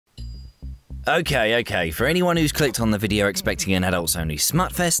Okay, for anyone who's clicked on the video expecting an adults-only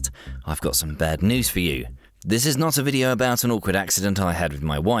smutfest, I've got some bad news for you. This is not a video about an awkward accident I had with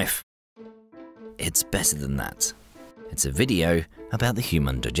my wife. It's better than that. It's a video about the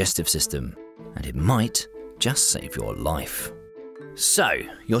human digestive system, and it might just save your life. So,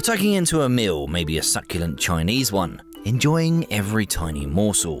 you're tucking into a meal, maybe a succulent Chinese one, enjoying every tiny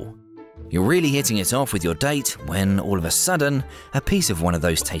morsel. You're really hitting it off with your date when, all of a sudden, a piece of one of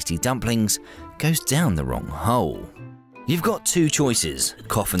those tasty dumplings goes down the wrong hole. You've got two choices: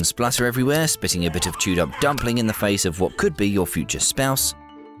 cough and splutter everywhere, spitting a bit of chewed up dumpling in the face of what could be your future spouse,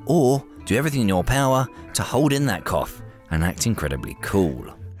 or do everything in your power to hold in that cough and act incredibly cool.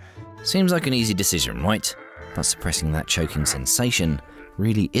 Seems like an easy decision, right? But suppressing that choking sensation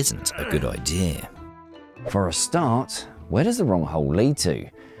really isn't a good idea. For a start, where does the wrong hole lead to?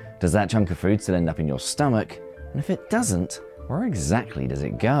 Does that chunk of food still end up in your stomach? And if it doesn't, where exactly does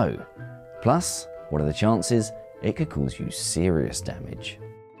it go? Plus, what are the chances it could cause you serious damage?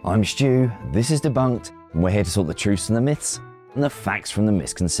 I'm Stu, this is Debunked, and we're here to sort the truths from the myths and the facts from the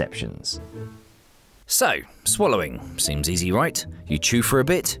misconceptions. So, swallowing seems easy, right? You chew for a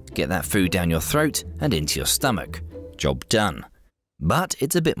bit, get that food down your throat and into your stomach. Job done. But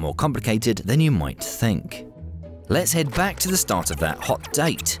it's a bit more complicated than you might think. Let's head back to the start of that hot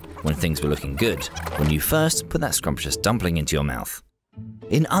date, when things were looking good, when you first put that scrumptious dumpling into your mouth.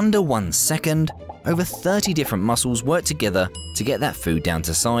 In under 1 second, over 30 different muscles work together to get that food down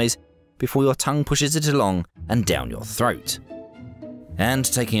to size before your tongue pushes it along and down your throat. And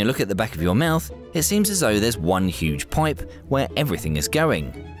taking a look at the back of your mouth, it seems as though there's one huge pipe where everything is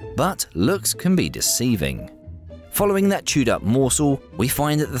going. But looks can be deceiving. Following that chewed up morsel, we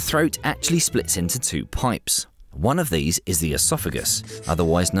find that the throat actually splits into two pipes. One of these is the esophagus,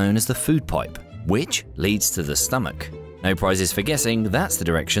 otherwise known as the food pipe, which leads to the stomach. No prizes for guessing that's the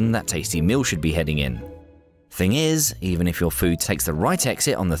direction that tasty meal should be heading in. Thing is, even if your food takes the right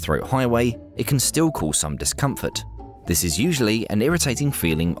exit on the throat highway, it can still cause some discomfort. This is usually an irritating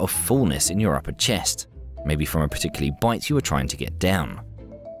feeling of fullness in your upper chest, maybe from a particular bite you were trying to get down.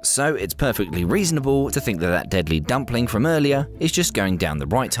 So it's perfectly reasonable to think that that deadly dumpling from earlier is just going down the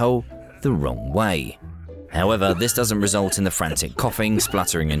right hole the wrong way. However, this doesn't result in the frantic coughing,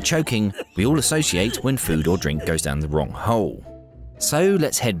 spluttering and choking we all associate when food or drink goes down the wrong hole. So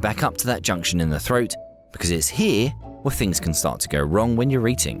let's head back up to that junction in the throat, because it's here where things can start to go wrong when you're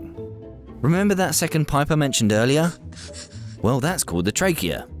eating. Remember that second pipe I mentioned earlier? Well, that's called the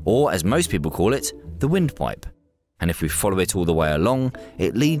trachea, or as most people call it, the windpipe. And if we follow it all the way along,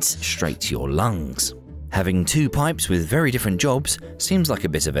 it leads straight to your lungs. Having two pipes with very different jobs seems like a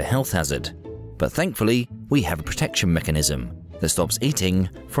bit of a health hazard. But thankfully, we have a protection mechanism that stops eating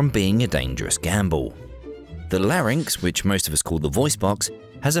from being a dangerous gamble. The larynx, which most of us call the voice box,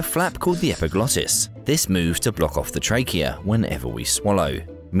 has a flap called the epiglottis. This moves to block off the trachea whenever we swallow,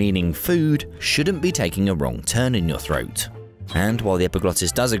 meaning food shouldn't be taking a wrong turn in your throat. And while the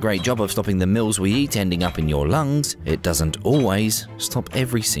epiglottis does a great job of stopping the meals we eat ending up in your lungs, it doesn't always stop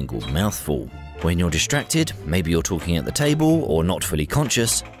every single mouthful. When you're distracted, maybe you're talking at the table or not fully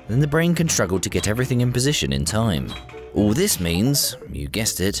conscious, then the brain can struggle to get everything in position in time. All this means, you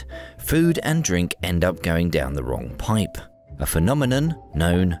guessed it, food and drink end up going down the wrong pipe, a phenomenon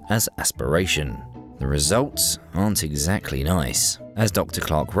known as aspiration. The results aren't exactly nice, as Dr.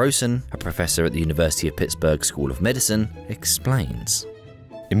 Clark Rosen, a professor at the University of Pittsburgh School of Medicine, explains.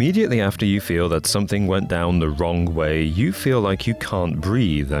 Immediately after you feel that something went down the wrong way, you feel like you can't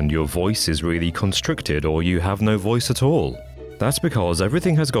breathe and your voice is really constricted or you have no voice at all. That's because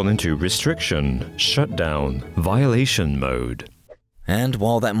everything has gone into restriction, shutdown, violation mode. And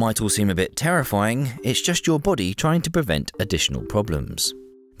while that might all seem a bit terrifying, it's just your body trying to prevent additional problems.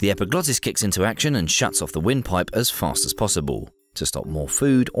 The epiglottis kicks into action and shuts off the windpipe as fast as possible to stop more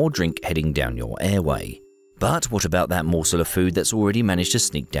food or drink heading down your airway. But what about that morsel of food that's already managed to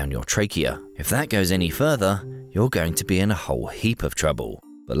sneak down your trachea? If that goes any further, you're going to be in a whole heap of trouble.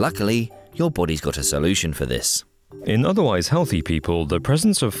 But luckily, your body's got a solution for this. In otherwise healthy people, the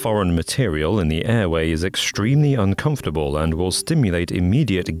presence of foreign material in the airway is extremely uncomfortable and will stimulate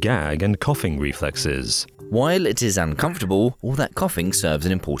immediate gag and coughing reflexes. While it is uncomfortable, all that coughing serves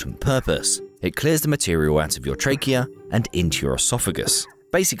an important purpose. It clears the material out of your trachea and into your esophagus,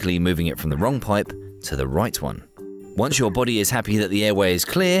 basically moving it from the wrong pipe to the right one. Once your body is happy that the airway is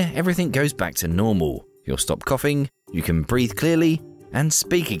clear, everything goes back to normal. You'll stop coughing, you can breathe clearly, and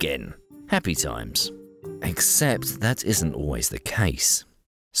speak again. Happy times. Except that isn't always the case.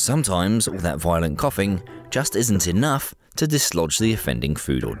 Sometimes all that violent coughing just isn't enough to dislodge the offending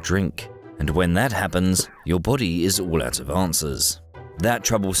food or drink. And when that happens, your body is all out of answers. That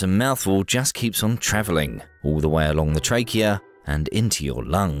troublesome mouthful just keeps on travelling, all the way along the trachea and into your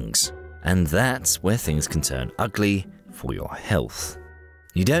lungs. And that's where things can turn ugly for your health.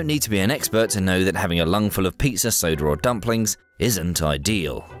 You don't need to be an expert to know that having a lung full of pizza, soda or dumplings isn't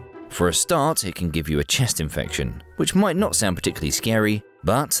ideal. For a start, it can give you a chest infection, which might not sound particularly scary,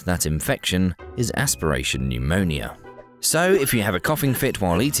 but that infection is aspiration pneumonia. So if you have a coughing fit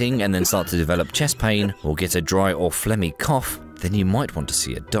while eating and then start to develop chest pain or get a dry or phlegmy cough, then you might want to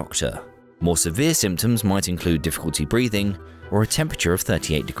see a doctor. More severe symptoms might include difficulty breathing or a temperature of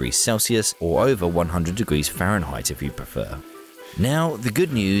 38 degrees Celsius or over 100 degrees Fahrenheit if you prefer. Now, the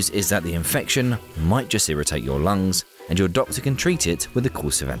good news is that the infection might just irritate your lungs and your doctor can treat it with a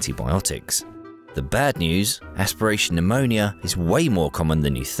course of antibiotics. The bad news, aspiration pneumonia is way more common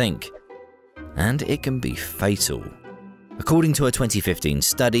than you think, and it can be fatal. According to a 2015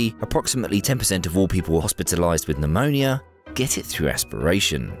 study, approximately 10% of all people hospitalized with pneumonia get it through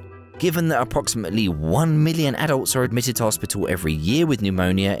aspiration. Given that approximately 1 million adults are admitted to hospital every year with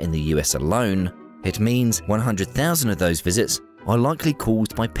pneumonia in the US alone, it means 100,000 of those visits are likely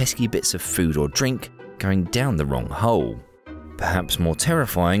caused by pesky bits of food or drink going down the wrong hole. Perhaps more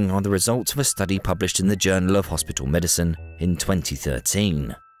terrifying are the results of a study published in the Journal of Hospital Medicine in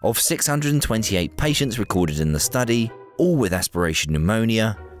 2013. Of 628 patients recorded in the study, all with aspiration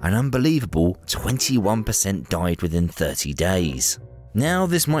pneumonia, an unbelievable 21% died within 30 days. Now,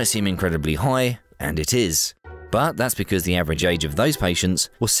 this might seem incredibly high, and it is, but that's because the average age of those patients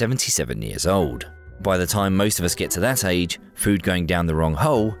was 77 years old. By the time most of us get to that age, food going down the wrong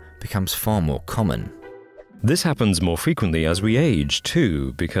hole becomes far more common. This happens more frequently as we age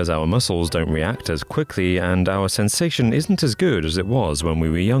too, because our muscles don't react as quickly and our sensation isn't as good as it was when we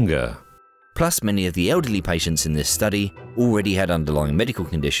were younger. Plus, many of the elderly patients in this study already had underlying medical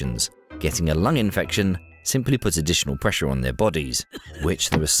conditions. Getting a lung infection simply puts additional pressure on their bodies, which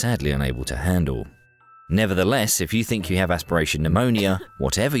they were sadly unable to handle. Nevertheless, if you think you have aspiration pneumonia,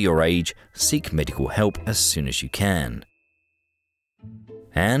 whatever your age, seek medical help as soon as you can.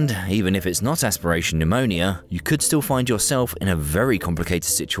 And even if it's not aspiration pneumonia, you could still find yourself in a very complicated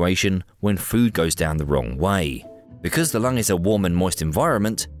situation when food goes down the wrong way. Because the lung is a warm and moist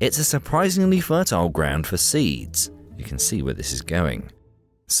environment, it's a surprisingly fertile ground for seeds. You can see where this is going.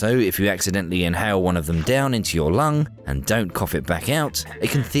 So if you accidentally inhale one of them down into your lung and don't cough it back out,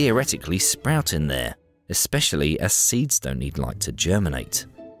 it can theoretically sprout in there, especially as seeds don't need light to germinate.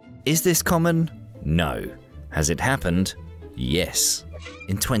 Is this common? No. Has it happened? Yes.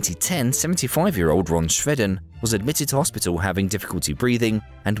 In 2010, 75-year-old Ron Schweden was admitted to hospital having difficulty breathing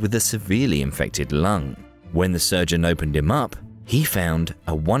and with a severely infected lung. When the surgeon opened him up, he found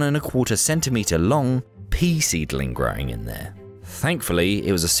a 1¼ centimeter long pea seedling growing in there. Thankfully,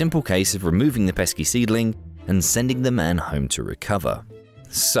 it was a simple case of removing the pesky seedling and sending the man home to recover.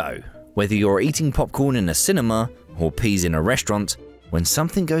 So, whether you're eating popcorn in a cinema or peas in a restaurant, when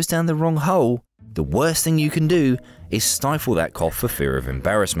something goes down the wrong hole, the worst thing you can do is stifle that cough for fear of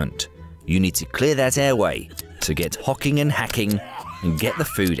embarrassment. You need to clear that airway, to get hocking and hacking and get the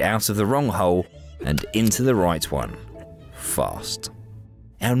food out of the wrong hole and into the right one. Fast.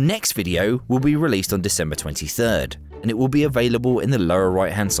 Our next video will be released on December 23rd, and it will be available in the lower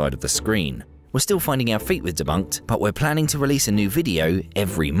right hand side of the screen. We're still finding our feet with Debunked, but we're planning to release a new video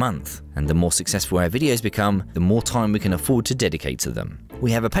every month. And the more successful our videos become, the more time we can afford to dedicate to them.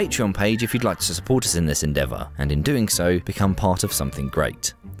 We have a Patreon page if you'd like to support us in this endeavour, and in doing so, become part of something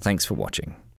great. Thanks for watching.